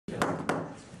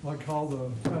I'd like to call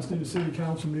the Pasadena City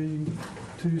Council meeting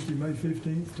Tuesday, May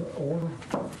 15th to order.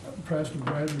 President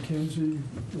Brad McKenzie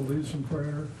will lead us in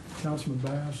prayer. Councilman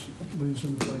Bass leads us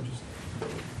in the pledges.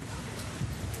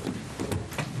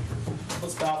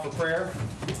 Let's bow for prayer.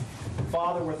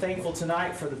 Father, we're thankful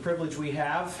tonight for the privilege we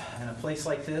have in a place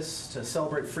like this to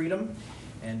celebrate freedom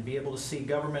and to be able to see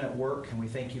government at work. And we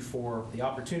thank you for the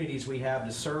opportunities we have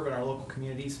to serve in our local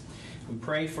communities. We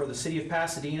pray for the city of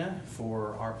Pasadena,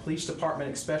 for our police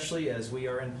department especially, as we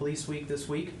are in Police Week this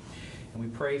week. And we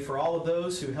pray for all of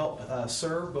those who help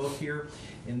serve both here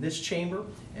in this chamber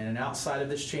and outside of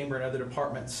this chamber and other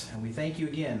departments. And we thank you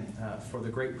again for the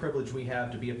great privilege we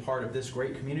have to be a part of this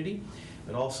great community,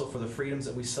 but also for the freedoms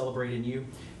that we celebrate in you,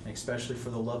 and especially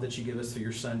for the love that you give us through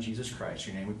your Son, Jesus Christ.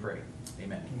 In your name we pray.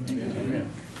 Amen. Amen. Amen.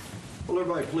 Will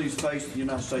everybody please face the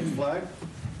United States flag?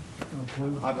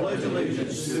 I pledge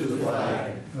allegiance to the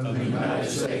flag of the United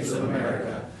States of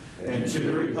America and to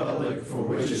the republic for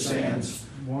which it stands,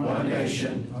 one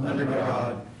nation, under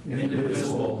God,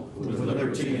 indivisible, with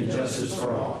liberty and justice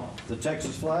for all. The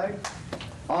Texas flag.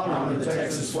 Honor the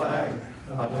Texas flag.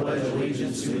 I pledge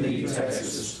allegiance to thee,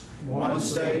 Texas, one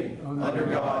state, under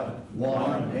God,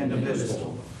 one and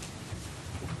indivisible.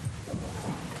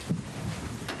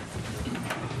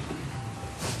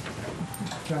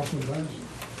 Councilman Bass.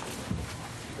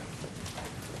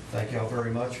 Thank y'all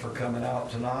very much for coming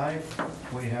out tonight.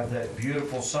 We have that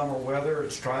beautiful summer weather.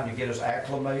 It's trying to get us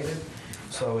acclimated.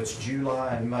 So it's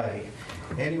July and May.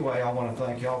 Anyway, I want to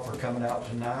thank y'all for coming out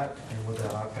tonight. And with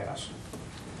that, I pass.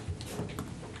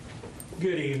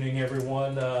 Good evening,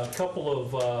 everyone. A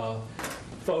couple of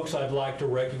folks I'd like to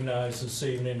recognize this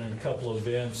evening in a couple of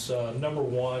events. Number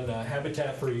one,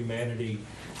 Habitat for Humanity.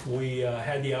 We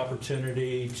had the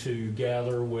opportunity to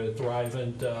gather with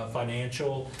Thrivent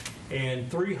Financial,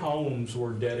 and 3 homes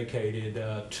were dedicated.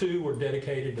 2 were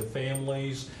dedicated to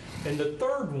families, and the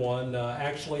third one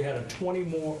actually had a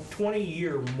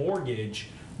 20-year mortgage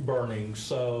burning.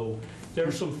 So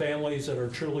there's some families that are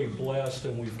truly blessed,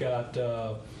 and we've got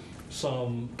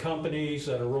some companies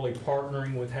that are really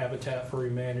partnering with Habitat for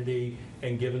Humanity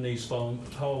and giving these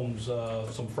homes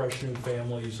some fresh new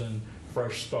families and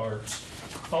fresh starts.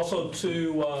 Also,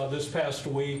 too, this past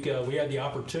week, we had the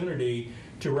opportunity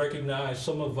to recognize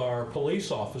some of our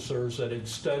police officers that had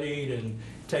studied and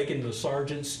taken the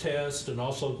sergeant's test and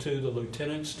also to the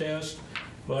lieutenant's test.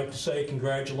 I'd like to say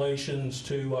congratulations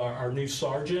to our new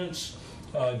sergeants,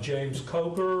 James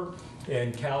Coker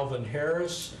and Calvin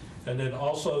Harris. And then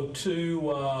also, too,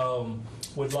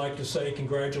 would like to say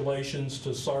congratulations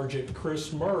to Sergeant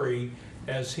Chris Murray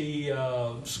as he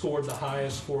scored the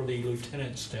highest for the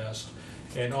lieutenant's test.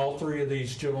 And all 3 of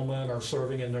these gentlemen are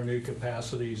serving in their new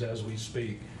capacities as we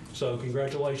speak. So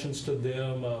congratulations to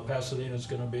them. Pasadena is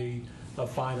going to be a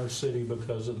finer city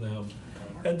because of them.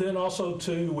 And then also,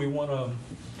 too,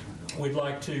 we'd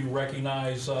like to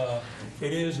recognize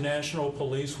it is National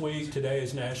Police Week. Today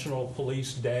is National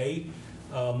Police Day.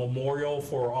 Memorial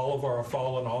for all of our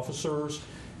fallen officers,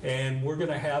 and we're going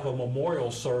to have a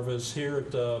memorial service here at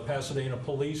the Pasadena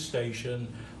Police Station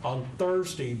on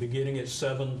Thursday beginning at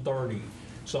 7:30.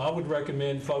 So I would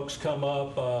recommend folks come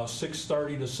up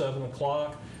 6:30 to 7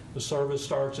 o'clock. The service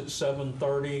starts at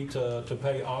 7:30 to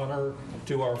pay honor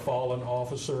to our fallen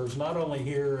officers, not only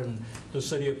here in the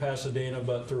city of Pasadena,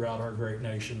 but throughout our great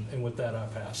nation. And with that, I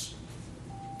pass.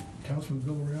 Councilman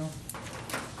Villarreal.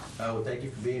 Well, thank you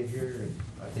for being here, and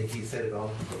I think he said it all,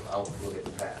 so I'll look at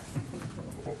the path.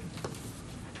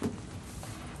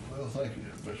 Well, thank you,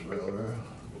 Mr. Villarreal.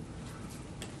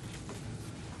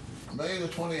 May the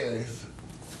 28th,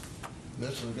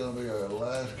 this is going to be our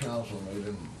last council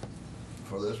meeting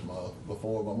for this month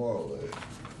before Memorial Day.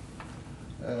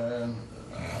 And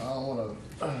I want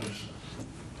to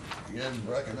give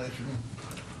recognition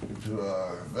to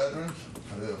our veterans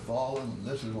who have fallen.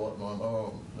 This is what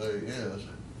Memorial Day is.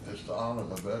 It's to honor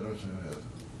the veterans who have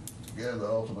given the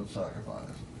ultimate sacrifice.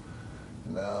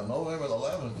 Now, November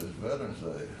 11th is Veterans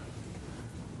Day,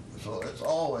 so it's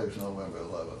always November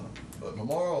 11th. But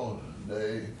Memorial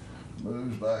Day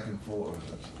moves back and forth.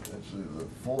 It's the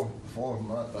fourth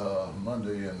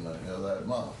Monday in that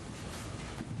month.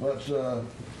 But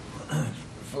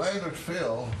Flanders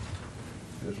Field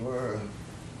is where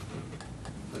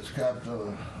this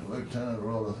captain, lieutenant,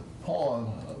 wrote a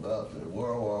poem about the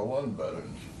World War I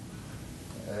veterans.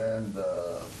 And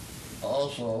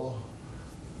also,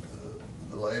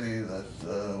 the lady that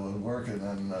was working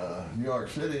in New York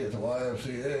City at the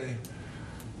YMCA,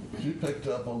 she picked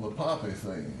up on the poppy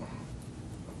theme.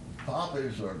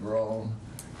 Poppies are grown,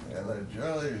 and they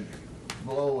generally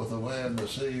blow with the wind, the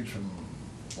seeds from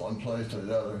one place to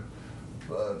the other.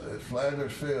 but at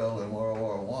Flanders Field in World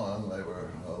War I, they were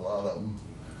a lot of them.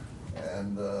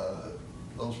 And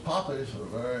those poppies are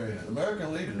very, the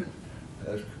American Legion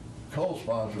has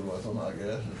co-sponsored with them, I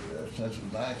guess, since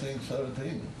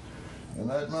 1917. And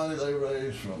that money they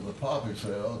raise from the poppy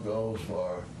sale goes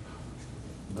for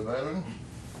the veterans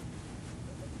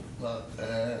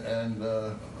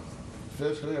and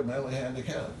physically or mentally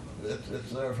handicapped.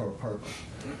 It's there for a purpose.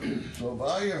 So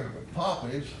buy your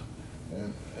poppies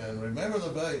and remember the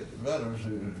veterans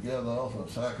who gave the ultimate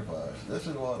sacrifice. This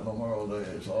is what Memorial Day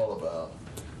is all about.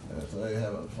 If they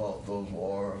haven't fought those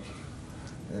wars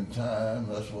in time,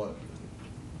 that's what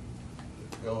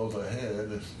goes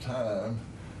ahead. It's time.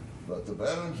 But the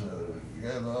veterans who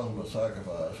gave the ultimate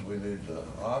sacrifice, we need to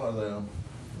honor them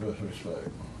with respect.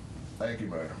 Thank you,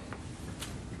 Mayor.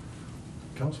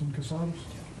 Councilman Casados?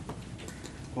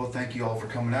 Well, thank you all for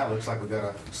coming out. Looks like we've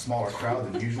got a smaller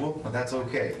crowd than usual, but that's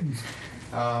okay.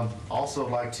 Also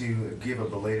like to give a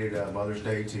belated Mother's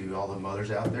Day to all the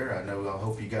mothers out there. I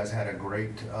hope you guys had a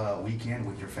great weekend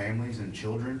with your families and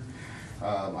children.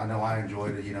 I know I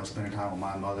enjoyed it, spending time with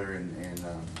my mother and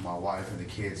my wife and the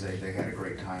kids. They had a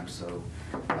great time, so,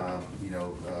 I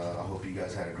hope you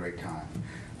guys had a great time.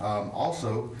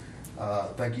 Also,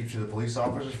 thank you to the police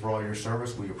officers for all your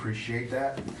service. We appreciate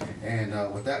that. And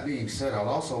with that being said, I'd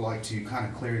also like to kind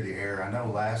of clear the air. I know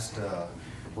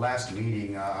last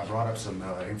meeting I brought up some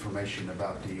information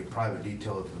about the private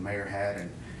detail that the mayor had, and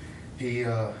he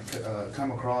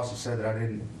come across and said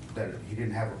that he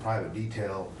didn't have a private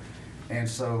detail. And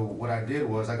so what I did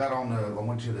was I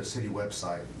went to the city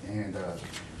website and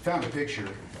found a picture,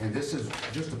 and this is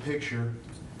just a picture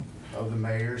of the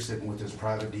mayor sitting with his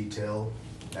private detail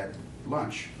at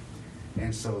lunch.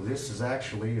 And so this is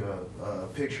actually a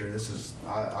picture.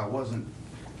 I wasn't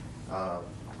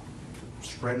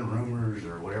spreading rumors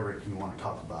or whatever you want to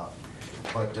talk about,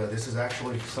 but this is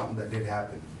actually something that did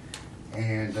happen.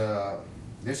 And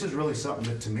this is really something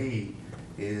that to me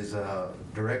is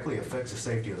directly affects the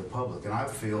safety of the public. And I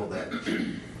feel that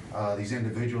these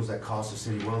individuals that cost the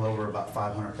city well over about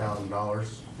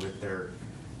 $500,000 with their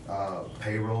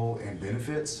payroll and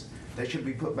benefits, they should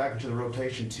be put back into the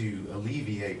rotation to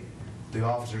alleviate the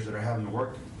officers that are having to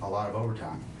work a lot of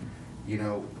overtime.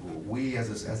 We as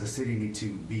a city need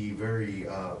to be very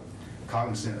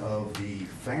cognizant of the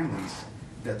families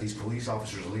that these police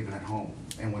officers are leaving at home.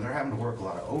 And when they're having to work a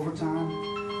lot of overtime,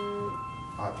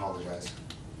 I apologize.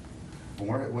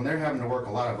 When they're having to work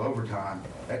a lot of overtime,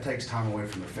 that takes time away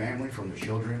from their family, from their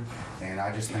children, and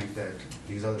I just think that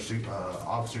these other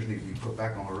officers need to be put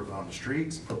back on the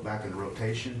streets, put back in the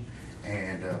rotation,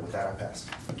 and with that, I pass.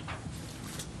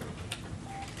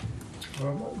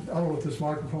 Well, I don't know if this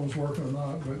microphone's working or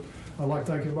not, but I'd like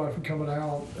to thank everybody for coming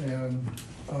out. And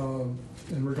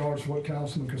in regards to what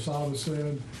Councilman Quesada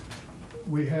said,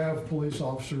 we have police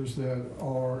officers that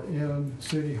are in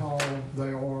City Hall.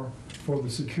 They are for the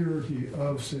security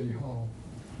of City Hall.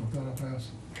 With that, I pass.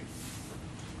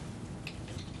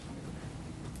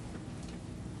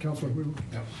 Councilman Wheeler.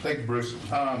 Yeah. Thank you, Bruce.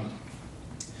 A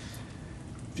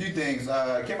few things.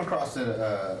 I came across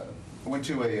went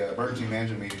to a emergency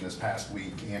management meeting this past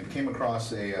week and came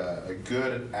across a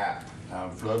good app.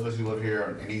 For those of us who live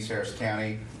here in East Harris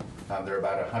County, there are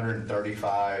about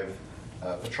 135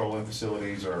 petroleum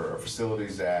facilities or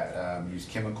facilities that use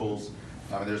chemicals.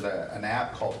 There's an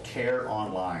app called Care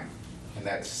Online, and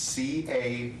that's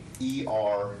C-A-E-R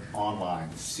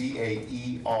Online,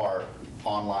 C-A-E-R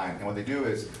Online. And what they do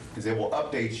is they will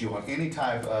update you on any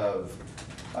type of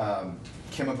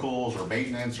chemicals or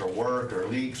maintenance or work or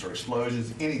leaks or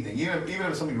explosions, anything, even if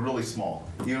it's something really small.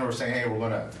 Even if we're saying, hey, we're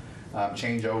going to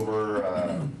change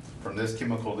over from this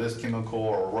chemical to this chemical,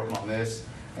 or we're working on this,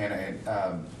 and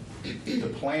the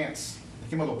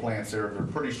chemical plants, they're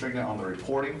pretty stringent on the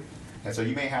reporting. And so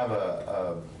you may have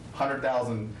a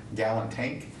 100,000 gallon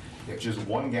tank. If just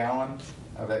 1 gallon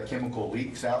of that chemical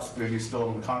leaks out, maybe spilled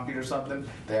on the concrete or something,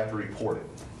 they have to report it.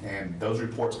 And those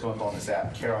reports come up on this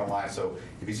app, Care Online. So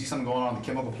if you see something going on in the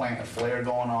chemical plant, a flare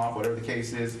going off, whatever the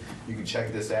case is, you can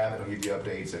check this app. It'll give you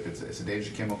updates if it's a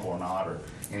dangerous chemical or not, or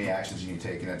any actions you need to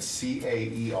take. And that's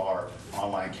C-A-E-R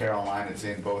Online, Care Online. It's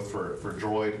in both for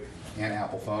Droid and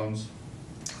Apple phones.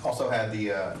 Also had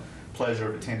the pleasure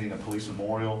of attending a police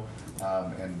memorial,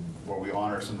 and where we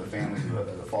honor some of the families of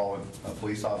the fallen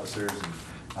police officers.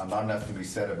 And not enough can be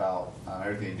said about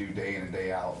everything they do day in and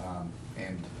day out.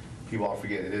 And people all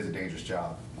forget it is a dangerous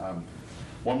job.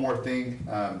 One more thing,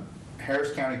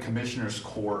 Harris County Commissioner's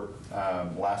Court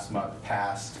last month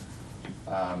passed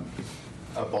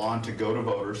a bond to go to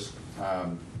voters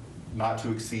not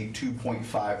to exceed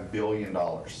 $2.5 billion.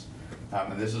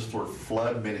 And this is for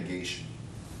flood mitigation.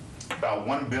 about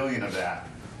 1 billion of that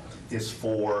is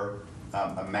for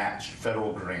a match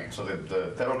federal grant. So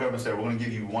the federal government said, we're going to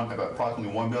give you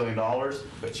approximately $1 billion,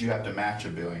 but you have to match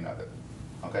 $1 billion of it,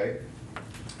 okay?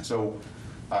 So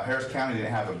Harris County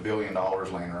didn't have $1 billion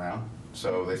laying around.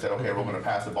 So they said, okay, we're going to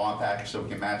pass a bond package so we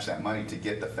can match that money to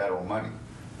get the federal money.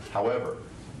 However,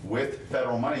 with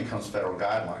federal money comes federal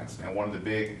guidelines. And one of the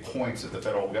big points that the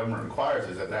federal government requires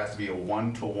is that there has to be a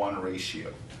 1-to-1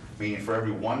 ratio. Meaning for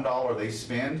every $1 they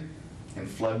spend in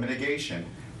flood mitigation,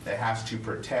 it has to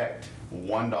protect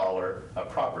 $1 of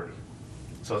property.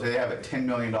 So say they have a $10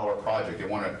 million project, they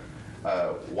want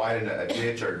to widen a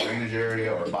ditch or a drainage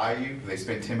area or bayou, they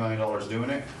spend $10 million doing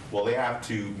it, well, they have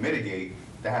to mitigate,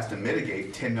 that has to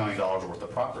mitigate $10 million worth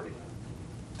of property.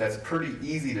 That's pretty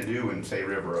easy to do in, say,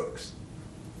 River Oaks,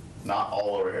 not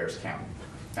all over Harris County.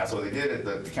 Now, so what they did,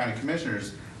 the county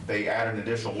commissioners, they added an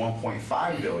additional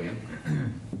 $1.5 billion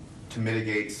to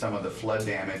mitigate some of the flood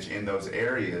damage in those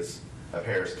areas of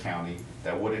Harris County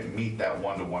that wouldn't meet that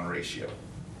 1-to-1 ratio.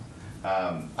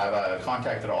 I've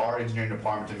contacted our engineering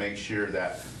department to make sure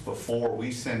that before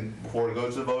it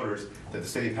goes to the voters, that the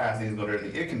city of Pasadena is going to do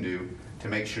everything it can do to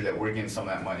make sure that we're getting some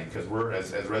of that money. Because we're,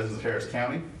 as residents of Harris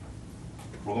County,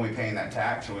 we're going to be paying that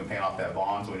tax, and we're paying off that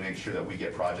bond, so we make sure that we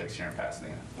get projects here in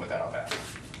Pasadena. With that, I'll pass.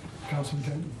 Councilman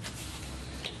Kennedy.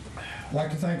 I'd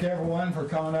like to thank everyone for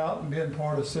coming out and being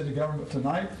part of city government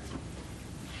tonight.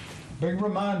 Big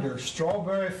reminder,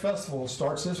 Strawberry Festival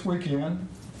starts this weekend.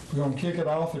 We're going to kick it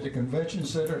off at the Convention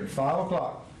Center at 5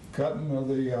 o'clock, cutting of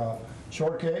the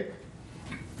shortcake.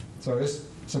 So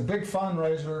it's a big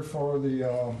fundraiser for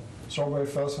the Strawberry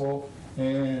Festival,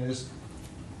 and it's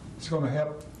going to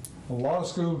help a lot of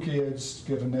school kids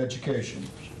get an education.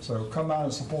 So come out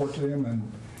and support them.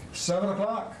 And 7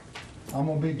 o'clock, I'm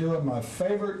going to be doing my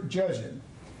favorite judging,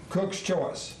 Cook's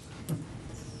Choice.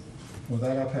 With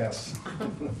that, I pass.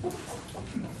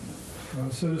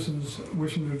 Citizens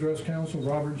wishing to address council,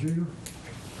 Robert Jeter.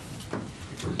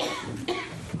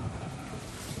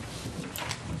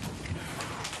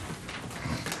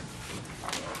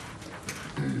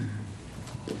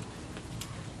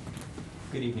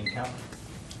 Good evening, Council.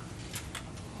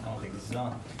 I don't think this is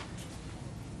on.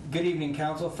 Good evening,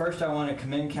 Council. First, I want to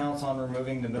commend Council on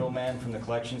removing the middleman from the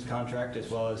collections contract, as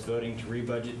well as voting to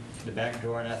rebudget the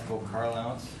backdoor and ethical car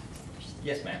allowance.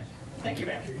 Yes, ma'am. Thank you,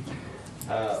 ma'am.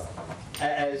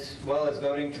 As well as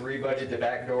voting to rebudget the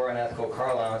backdoor and ethical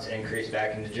car allowance increase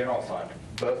back into general fund.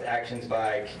 Both actions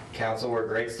by Council were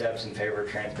great steps in favor of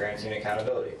transparency and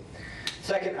accountability.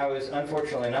 Second, I was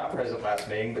unfortunately not present last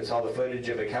meeting, but saw the footage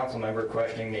of a council member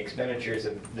questioning the expenditures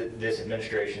of this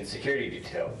administration's security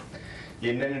detail. The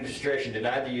administration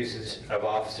denied the uses of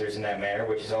officers in that manner,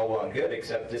 which is all well and good,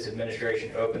 except this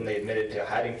administration openly admitted to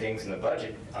hiding things in the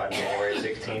budget on January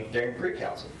 16th during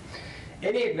pre-council.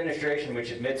 Any administration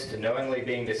which admits to knowingly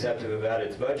being deceptive about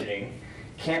its budgeting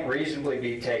can't reasonably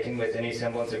be taken with any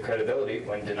semblance of credibility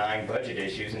when denying budget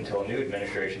issues until a new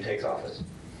administration takes office.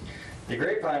 The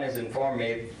grapevine has informed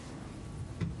me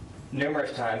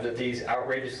numerous times that these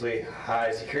outrageously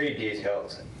high security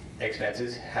details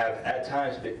expenses have at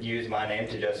times used my name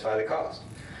to justify the cost.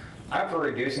 I'm for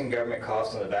reducing government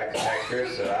costs on the back of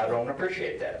taxpayers, so I don't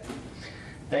appreciate that.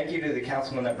 Thank you to the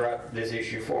councilman that brought this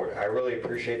issue forward. I really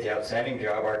appreciate the outstanding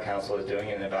job our council is doing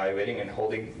in evaluating and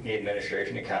holding the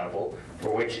administration accountable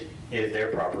for which is their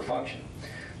proper function.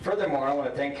 Furthermore, I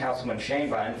want to thank Councilman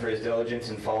Shanebine for his diligence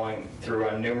in following through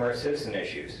on numerous citizen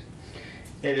issues.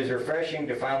 It is refreshing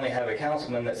to finally have a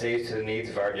councilman that sees to the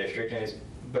needs of our district and is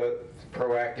both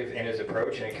proactive in his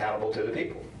approach and accountable to the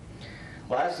people.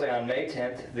 Lastly, on May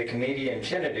 10th, the comedian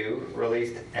Chinadu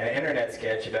released an internet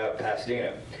sketch about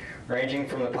Pasadena, ranging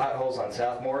from the potholes on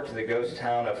Southmore to the ghost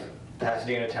town of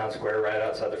Pasadena Town Square right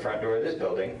outside the front door of this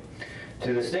building,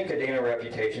 to the Stinkadena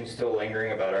reputation still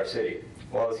lingering about our city.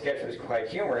 While the sketch was quite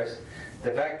humorous,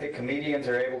 the fact that comedians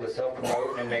are able to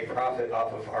self-promote and make profit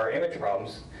off of our image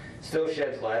problems still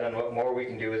sheds light on what more we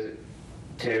can do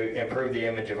to improve the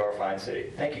image of our fine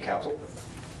city. Thank you, Council.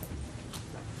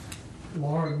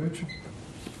 Lauren Mitchell.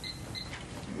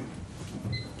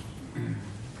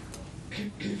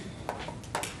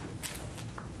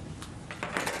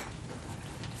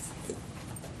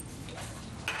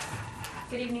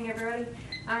 Good evening, everybody.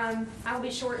 I'll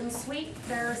be short and sweet.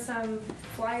 There are some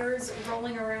flyers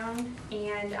rolling around,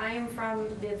 and I am from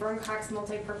the Vern Cox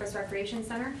Multi-Purpose Recreation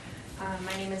Center.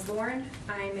 My name is Lauren.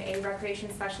 I'm a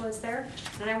recreation specialist there,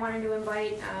 and I wanted to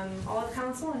invite all of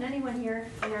council and anyone here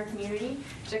in our community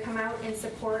to come out and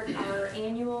support our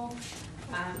annual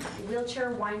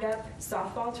wheelchair wind-up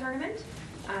softball tournament.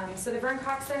 So the Vern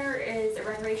Cox Center is a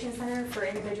recreation center for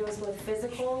individuals with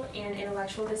physical and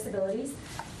intellectual disabilities.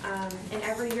 And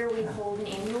every year we hold an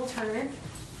annual tournament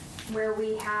where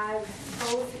we have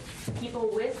both people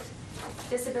with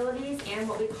disabilities and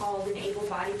what we call an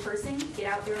able-bodied person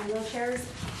get out there in wheelchairs,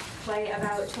 play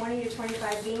about 20 to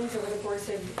 25 games over the course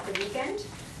of the weekend.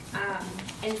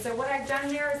 And so what I've done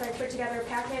here is I put together a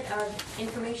packet of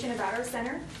information about our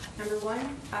center. Number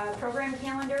one, a program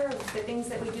calendar of the things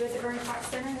that we do at the Vernon Cox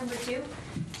Center. Number two,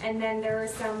 and then there are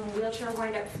some wheelchair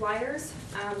wind-up flyers.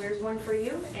 There's one for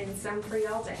you and some for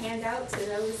y'all to hand out to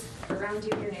those around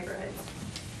you in your neighborhoods.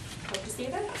 Hope to see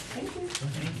you there. Thank you.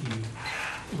 Thank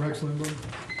you. Rex Lindbergh.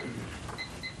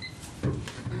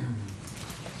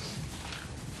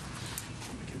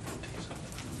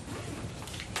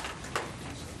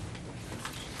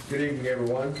 Good evening,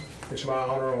 everyone. It's my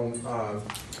honor on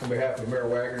behalf of Mayor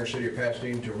Wagner and City of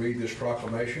Pasadena to read this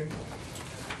proclamation.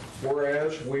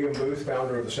 Whereas William Booth,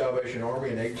 founder of the Salvation Army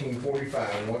in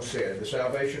 1845, once said, "The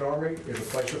Salvation Army is a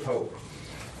place of hope."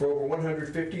 For over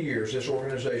 150 years, this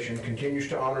organization continues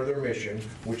to honor their mission,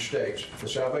 which states, "The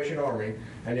Salvation Army,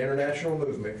 an international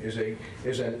movement, is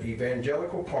an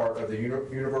evangelical part of the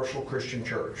Universal Christian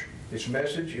Church. Its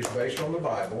message is based on the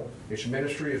Bible. Its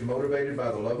ministry is motivated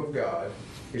by the love of God.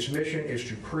 Its mission is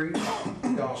to preach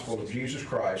the gospel of Jesus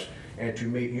Christ and to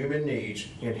meet human needs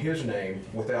in His name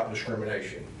without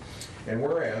discrimination." And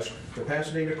whereas the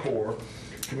Pasadena Core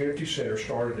Community Center,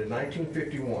 started in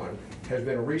 1951, has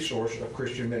been a resource of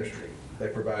Christian ministry. They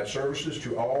provide services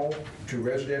to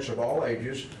residents of all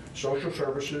ages, social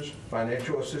services,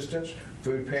 financial assistance,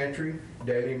 food pantry,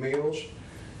 daily meals,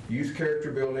 youth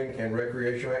character building, and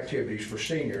recreational activities for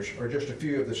seniors are just a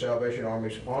few of the Salvation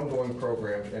Army's ongoing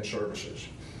programs and services.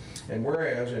 And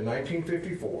whereas in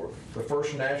 1954, the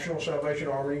first National Salvation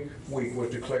Army Week was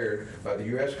declared by the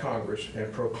U.S. Congress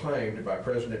and proclaimed by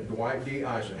President Dwight D.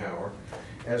 Eisenhower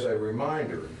as a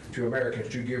reminder to Americans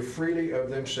to give freely of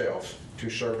themselves to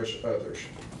service others.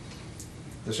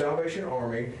 The Salvation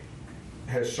Army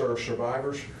has served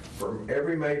survivors from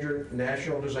every major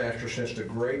national disaster since the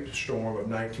Great Storm of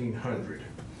 1900.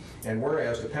 And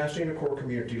whereas the Pasadena Core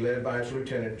community, led by its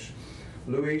lieutenants,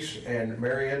 Luis and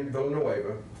Marianne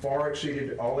Villanueva, far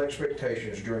exceeded all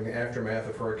expectations during the aftermath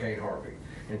of Hurricane Harvey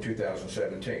in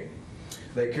 2017.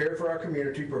 They cared for our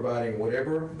community, providing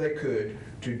whatever they could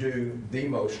to do the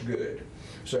most good,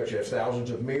 such as thousands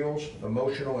of meals,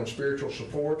 emotional and spiritual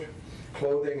support,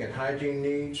 clothing and hygiene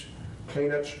needs,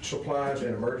 cleanup supplies,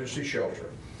 and emergency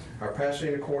shelter. Our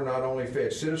Pasadena Core not only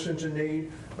fed citizens in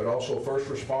need, but also first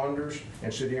responders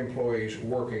and city employees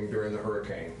working during the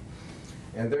hurricane.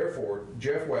 And therefore,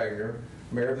 Jeff Wagner,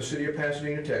 Mayor of the City of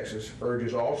Pasadena, Texas,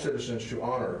 urges all citizens to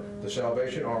honor the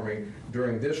Salvation Army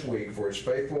during this week for its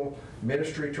faithful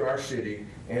ministry to our city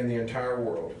and the entire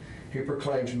world. He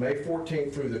proclaims May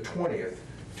 14th through the 20th,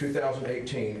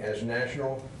 2018 as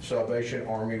National Salvation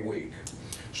Army Week.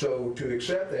 So to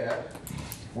accept that,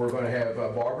 we're going to have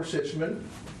Barbara Sitzman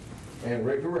and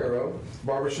Rick Guerrero.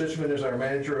 Barbara Sitzman is our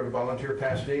manager of Volunteer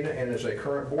Pasadena and is a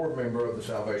current board member of the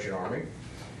Salvation Army.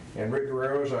 And Rick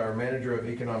Guerrero is our manager of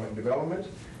economic development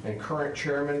and current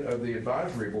chairman of the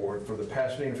advisory board for the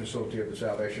Pasadena facility of the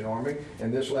Salvation Army.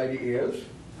 And this lady is?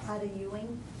 Ida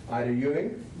Ewing. Ida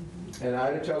Ewing. And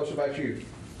Ida, tell us about you.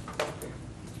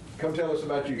 Come tell us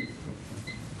about you.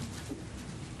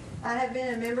 I have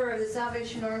been a member of the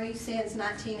Salvation Army since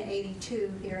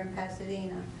 1982 here in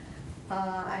Pasadena.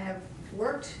 I have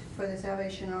worked for the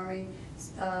Salvation Army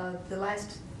the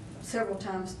last several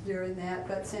times during that,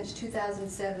 but since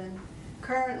 2007,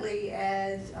 currently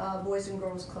as Boys and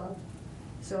Girls Club,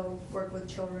 so work with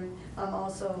children. I'm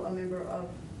also a member of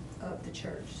the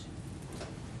church.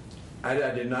 I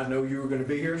did not know you were going to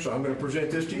be here, so I'm going to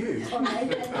present this to you. Okay,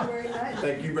 thank you very much.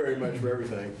 Thank you very much for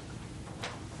everything.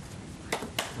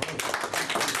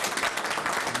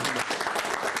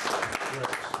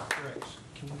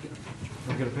 Can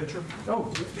we get a picture?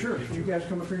 Oh, sure. Did you guys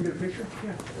come up here and get a picture?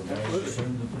 Yeah.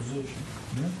 Absolutely.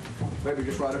 Maybe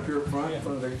just right up here up front, in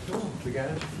front of the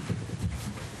guys.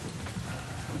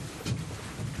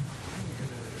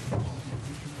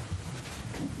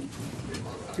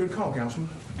 Good call, Councilman.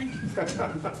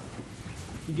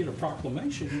 You get a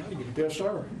proclamation, you ought to get a... Yes,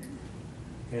 sir.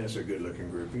 And it's a good-looking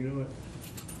group, you know it?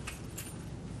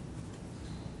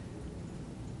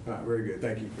 All right, very good.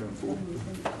 Thank you for coming forward.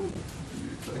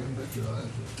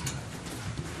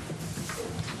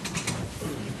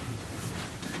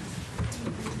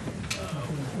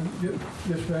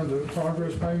 Get down to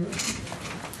progress payment.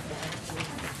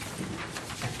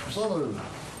 So moved.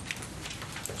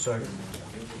 Second.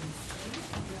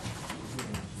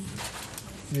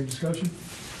 Any discussion?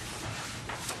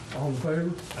 All in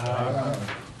favor?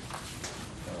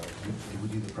 Did we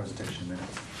do the presentation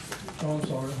minutes? Oh, I'm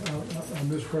sorry, I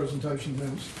missed presentation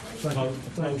minutes. Thank you.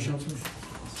 Thank you, Motion. Councilman.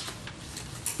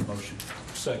 Motion.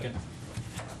 Second.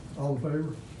 All in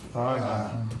favor?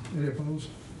 Aye. Any opposed?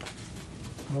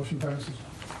 Motion passes.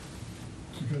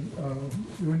 Okay,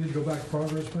 do we need to go back to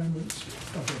progress payments?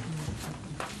 Okay.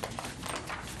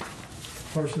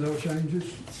 Personnel changes?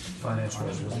 Finance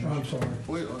resolution. I'm sorry.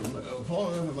 We,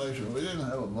 point of information, we didn't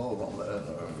have a vote on that,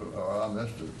 or I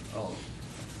missed it on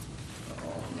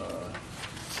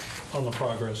On the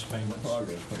progress payments.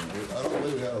 progress payment. I don't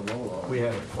believe we had a vote on it. We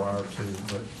had it prior to,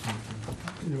 but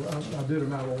You know, I did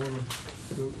them out of order,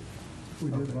 but we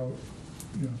did vote.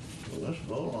 Yeah. Well, let's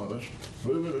vote on it, let's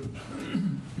prove it.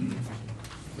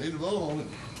 Need to vote on it.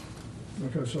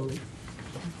 Okay,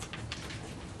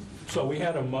 So we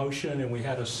had a motion and we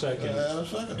had a And second. a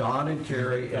second. Don and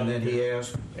Kerry, and then he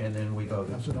asked, and then we I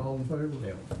voted. said all in favor?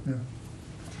 Yeah. Yeah.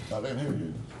 I didn't hear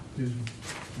you. Excuse me.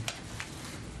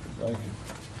 Thank you.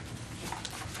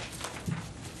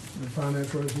 The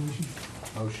finance resolution?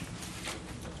 Motion.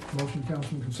 Motion,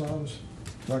 Councilman Gonzalez.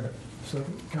 Second.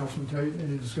 Second, Councilman Tate.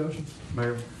 Any discussion?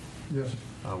 Mayor, Yes,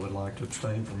 I would like to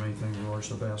abstain from anything in regards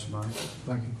to the Bass Mine.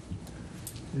 thank you.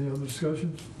 Any other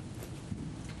discussion?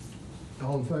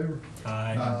 All in favor?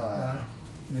 Aye. Aye.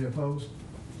 Any opposed?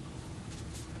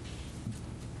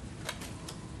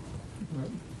 All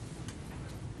right.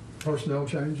 Personnel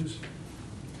changes?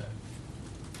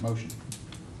 Motion.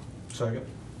 Second.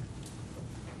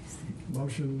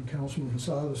 Motion, Councilman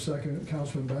Casada, second,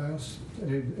 Councilman Bass.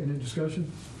 Any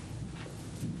discussion?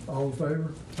 All in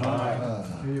favor? Aye.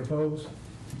 Any opposed?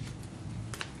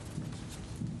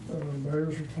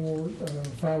 Mayor's report,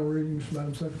 final readings,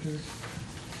 Madam Secretary.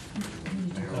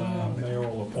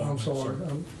 Mayoral I'm appointments. sorry,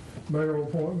 mayoral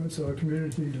appointments,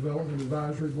 Community Development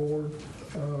Advisory Board,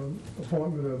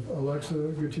 appointment of Alexa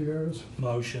Gutierrez.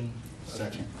 Motion.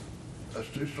 Second. That's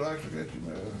 2 strikes to get you,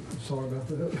 Mayor. Sorry about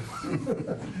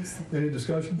that. Any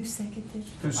discussion? Who seconded?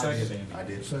 Who seconded? I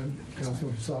did. Same,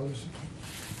 Councilman Casada.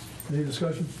 Any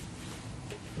discussion?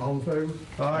 All in favor?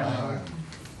 Aye.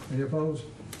 Any opposed?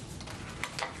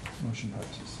 Motion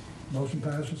passes. Motion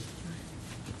passes.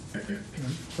 Okay.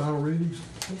 Final readings?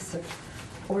 Yes, sir.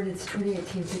 Ordinance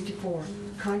 2018-54,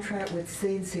 contract with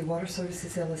C&C Water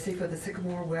Services LLC for the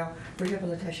Sycamore Well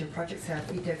Rehabilitation Project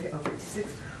South EWO 56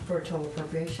 for a total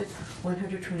appropriation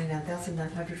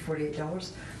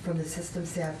 $129,948 from the System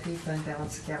CIP Fund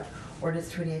Balance Account.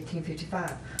 Ordinance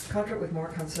 2018-55, contract with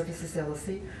Marcon Services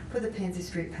LLC for the Pansy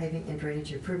Street Paving and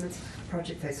Drainage Improvements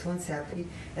Project Phase 1 CIP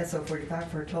SO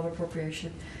 45 for a total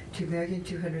appropriation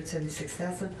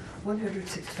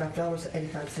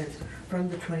 $2,276,165.85 from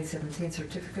the 2017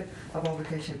 Certificate of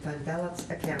Obligation Fund Balance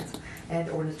Accounts. And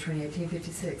Ordinance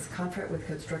 2018-56, contract with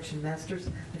Construction Masters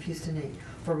of Houston Inc.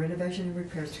 for renovation and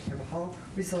repairs to Campbell Hall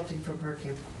resulting from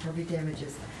Hurricane Harvey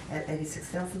damages at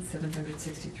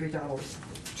 $86,763.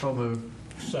 So moved.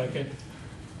 Second.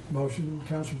 Motion,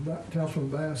 Councilman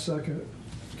Bass, second,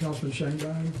 Councilman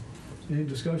Shanebine. Any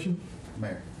discussion?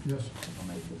 Mayor. Yes.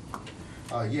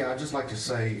 Yeah, I'd just like to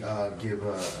say, give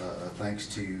a thanks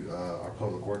to our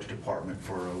Public Works Department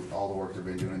for all the work they've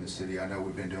been doing in the city. I know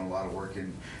we've been doing a lot of work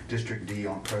in District D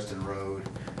on Preston Road,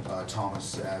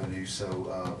 Thomas Avenue,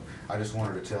 so I just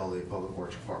wanted to tell the Public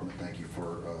Works Department thank you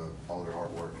for all their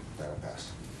hard work that I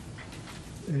passed.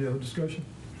 Any other discussion?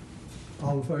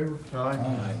 All in favor?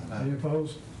 Aye. Any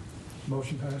opposed?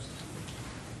 Motion passes.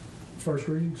 First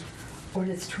readings?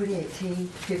 Ordinance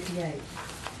 2018-58,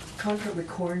 contract with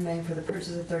Core and Main for the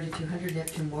purchase of 3,200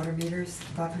 Neptune water meters,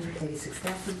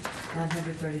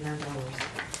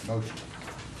 $586,939. Motion.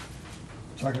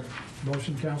 Second.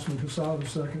 Motion, Councilman Casada,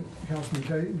 second, Councilman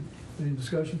Caton. Any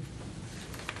discussion?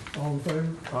 All in favor?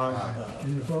 Aye.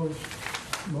 Any opposed?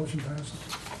 Motion passes.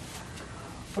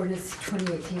 Ordinance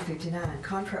 2018-59,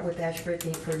 contract with Ashford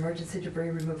Inc. for emergency debris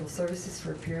removal services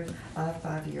for a period of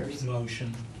 5 years.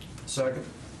 Motion. Second.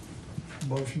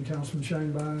 Motion, Councilman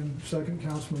Shanebine, second,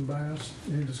 Councilman Bass.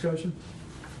 Any discussion?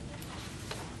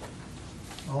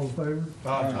 All in favor?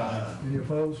 Aye. Any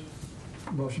opposed?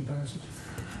 Motion passes.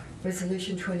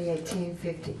 Resolution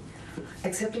 2018-50,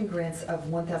 accepting grants of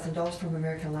 $1,000 from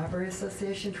American Library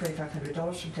Association,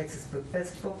 $2,500 from Texas Book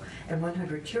Festival, and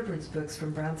 100 children's books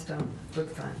from Brownstone Book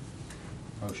Fund.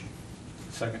 Motion.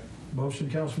 Second. Motion,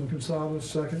 Councilman Gonzalez,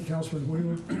 second, Councilman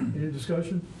Wheeler. Any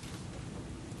discussion?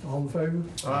 All in favor?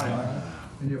 Aye.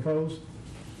 Any opposed?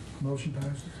 Motion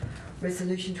passes.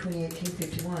 Resolution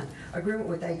 2018-51, agreement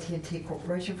with AT&T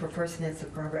Corporation for FirstNet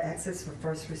subscriber access for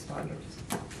first responders.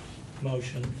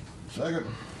 Motion. Second.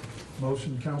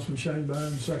 Motion, Councilman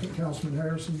Shanebine, second, Councilman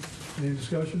Harrison. Any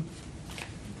discussion?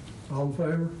 All in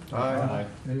favor? Aye.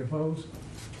 Any opposed?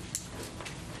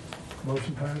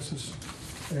 Motion passes.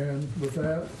 And with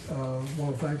that,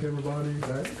 want to thank everybody.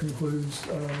 That concludes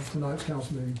tonight's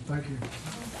council meeting. Thank you.